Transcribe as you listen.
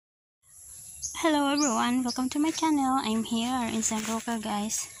Hello everyone, welcome to my channel. I'm here in San Roque,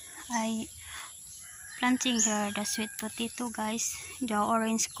 guys. I planting here the sweet potato, guys, the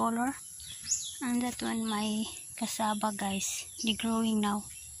orange color, and that one my cassava, guys, they growing now.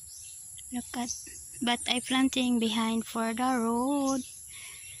 Look at, but I planting behind for the road,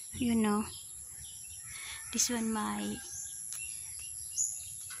 you know. This one my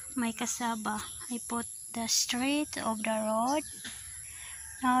cassava, I put the straight of the road.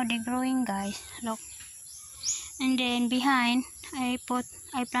 Now they growing, guys, look. And then behind I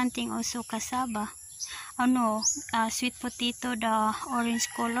planting also cassava. Oh no, sweet potato, the orange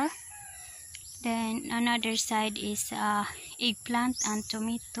color. Then another side is eggplant and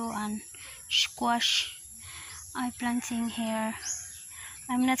tomato and squash. I planting here.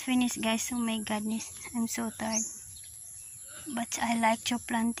 I'm not finished, guys. Oh my goodness, I'm so tired. But I like to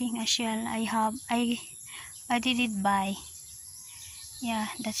planting a shell. I did it buy. Yeah,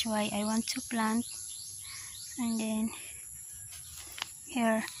 that's why I want to plant. And then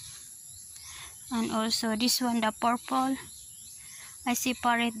here, and also this one, the purple, I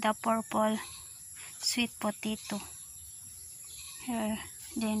separate the purple sweet potato here.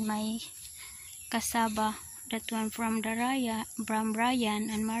 Then my cassava, that one from Brian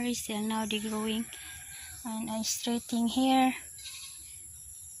and Maricel, now they growing. And I straightening here,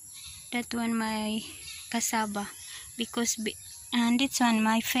 that one my cassava, because and this one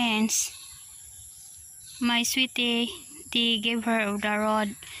my fence, my sweetie, they gave her the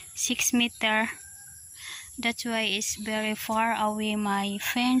road 6 meters. That's why it's very far away, my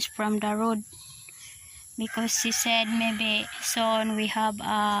fence, from the road, because she said maybe soon we have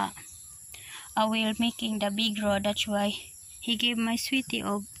a wheel making the big road. That's why he gave my sweetie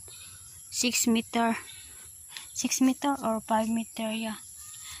of 6 meters, 6 meters or 5 meters, yeah,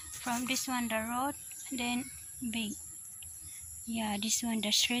 from this one the road, then big, yeah, this one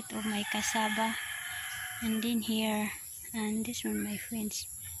the street of my cassava, and then here, and this one my fence.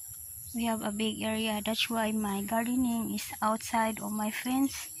 We have a big area. That's why my gardening is outside of my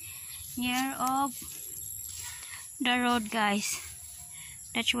fence, near of the road, guys.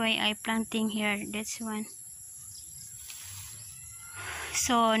 That's why I planting here. That's one.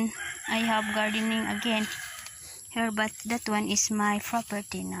 Soon I have gardening again here, but that one is my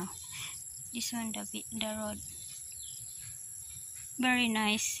property now. This one the road. Very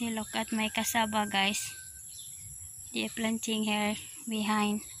nice. Look at my cassava, guys. They are planting here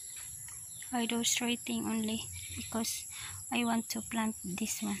behind. I do straightening only because I want to plant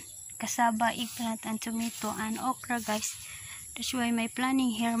this one, cassava, eggplant, and tomato and okra, guys. That's why my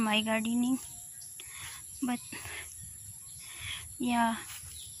planning here, my gardening. But yeah,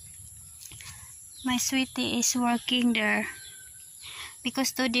 my sweetie is working there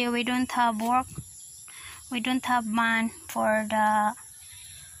because today we don't have work. We don't have man for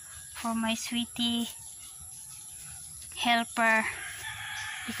my sweetie helper,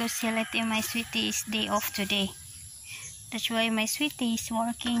 because my sweetie is day off today. That's why my sweetie is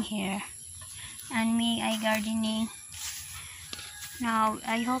working here, and me, I gardening. Now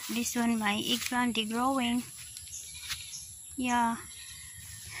I hope this one my eggplant is growing, yeah.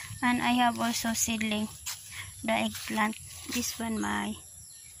 And I have also seedling the eggplant. This one my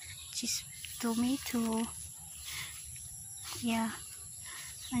tomato, yeah,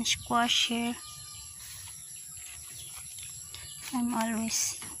 and squash here. I'm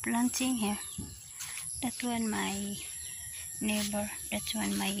always planting here. That one my neighbor, that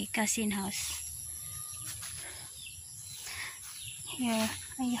one my cousin house. Here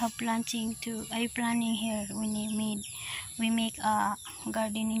I have planting too. I planning here. We make a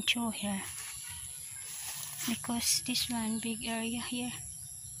gardening tool here, because this one big area here.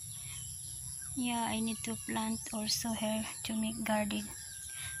 Yeah, I need to plant also here to make garden,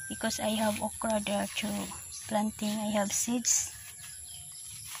 because I have okra there too. Planting, I have seeds.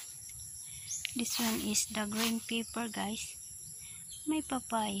 This one is the green pepper, guys. My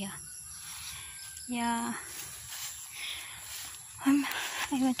papaya. Yeah. I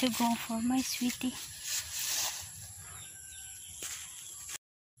want to go for my sweetie.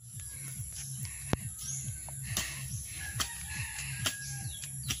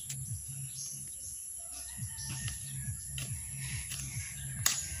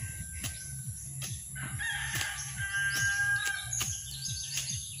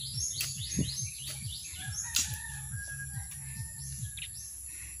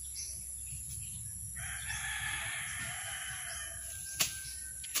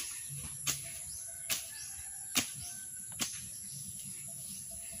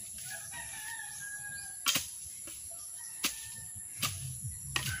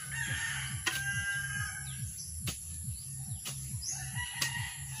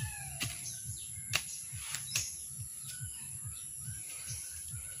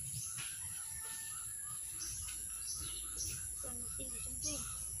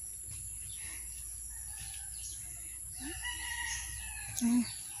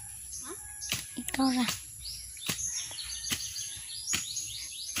 Ikaw ra.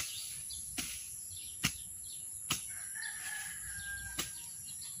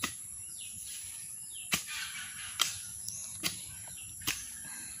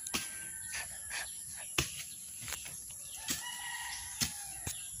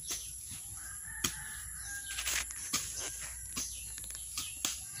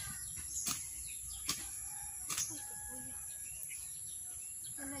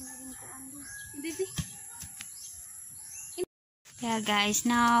 Yeah guys,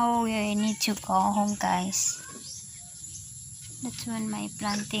 now we need to go home guys. That's one my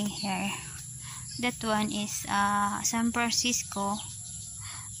planting here. That one is San Francisco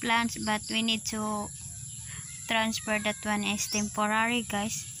plants, but we need to transfer that one is temporary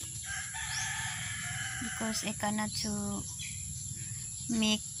guys, because I cannot to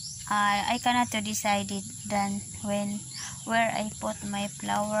make I cannot to decide it then where I put my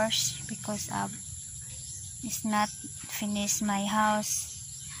flowers, because it's not finished my house,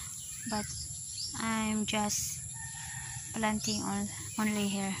 but I'm just planting only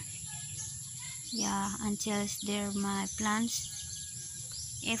here. Yeah, until there my plants.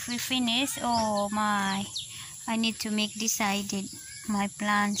 If we finish, oh my, I need to make decided my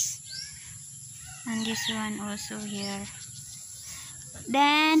plants. And this one also here.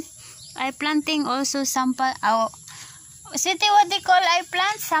 Then I planting also City, what they call I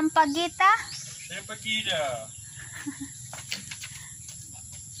plant? Sampagita? Sampagita.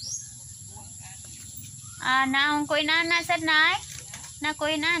 Naong ko inana sa nay? Na ko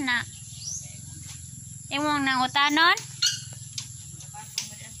inana. Imong nang utanon?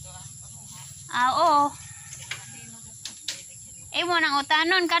 Oo. Imo nang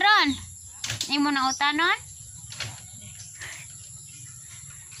utanon karon? Imo nang utanon?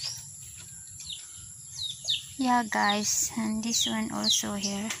 Yeah guys, and this one also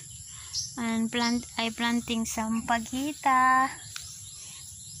here. And I planting sampagita.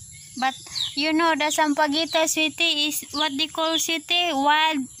 But you know the sampagita, sweetie, is what they call, sweetie,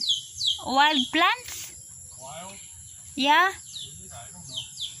 wild plants? Wild? Yeah? I don't know.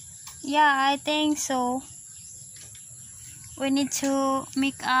 Yeah, I think so. We need to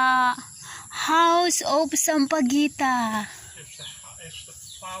make a house of sampagita. It's the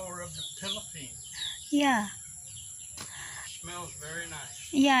flower of the Philippines. Yeah. Smells very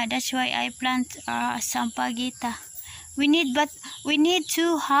nice. Yeah, that's why I plant sampagita. We need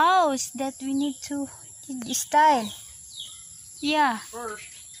two house that we need to style. Yeah. First,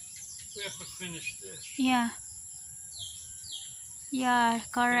 we have to finish this. Yeah. Yeah,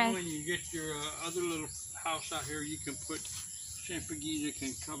 And correct. when you get your other little house out here, you can put Sampagita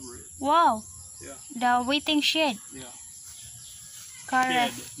can cover it. Wow. Yeah. The waiting shed. Yeah.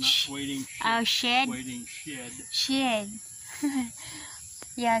 Correct. Shed, not waiting shed. Our shed. Waiting shed. Shed.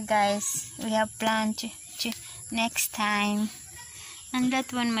 Yeah, guys, we have planned to next time. And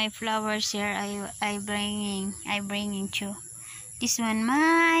that one, my flowers here, I bringing to. This one,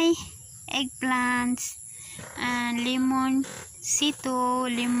 my eggplants and lemon,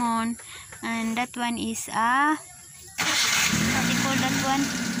 lemon, and that one is what do you call that one?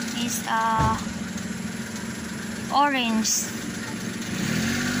 Is orange.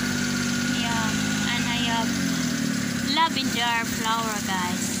 Yeah, and I have lavender flower,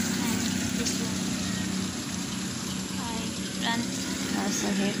 guys. And this one I plant also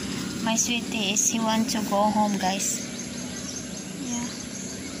here. My sweetie is he want to go home, guys. Yeah,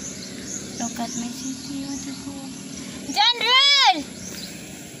 look at my sweetie, want to go. General!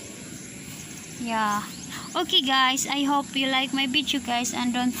 Yeah. Okay guys, I hope you like my video, guys,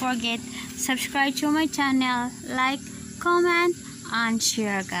 and don't forget subscribe to my channel, like, comment and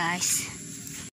share, guys.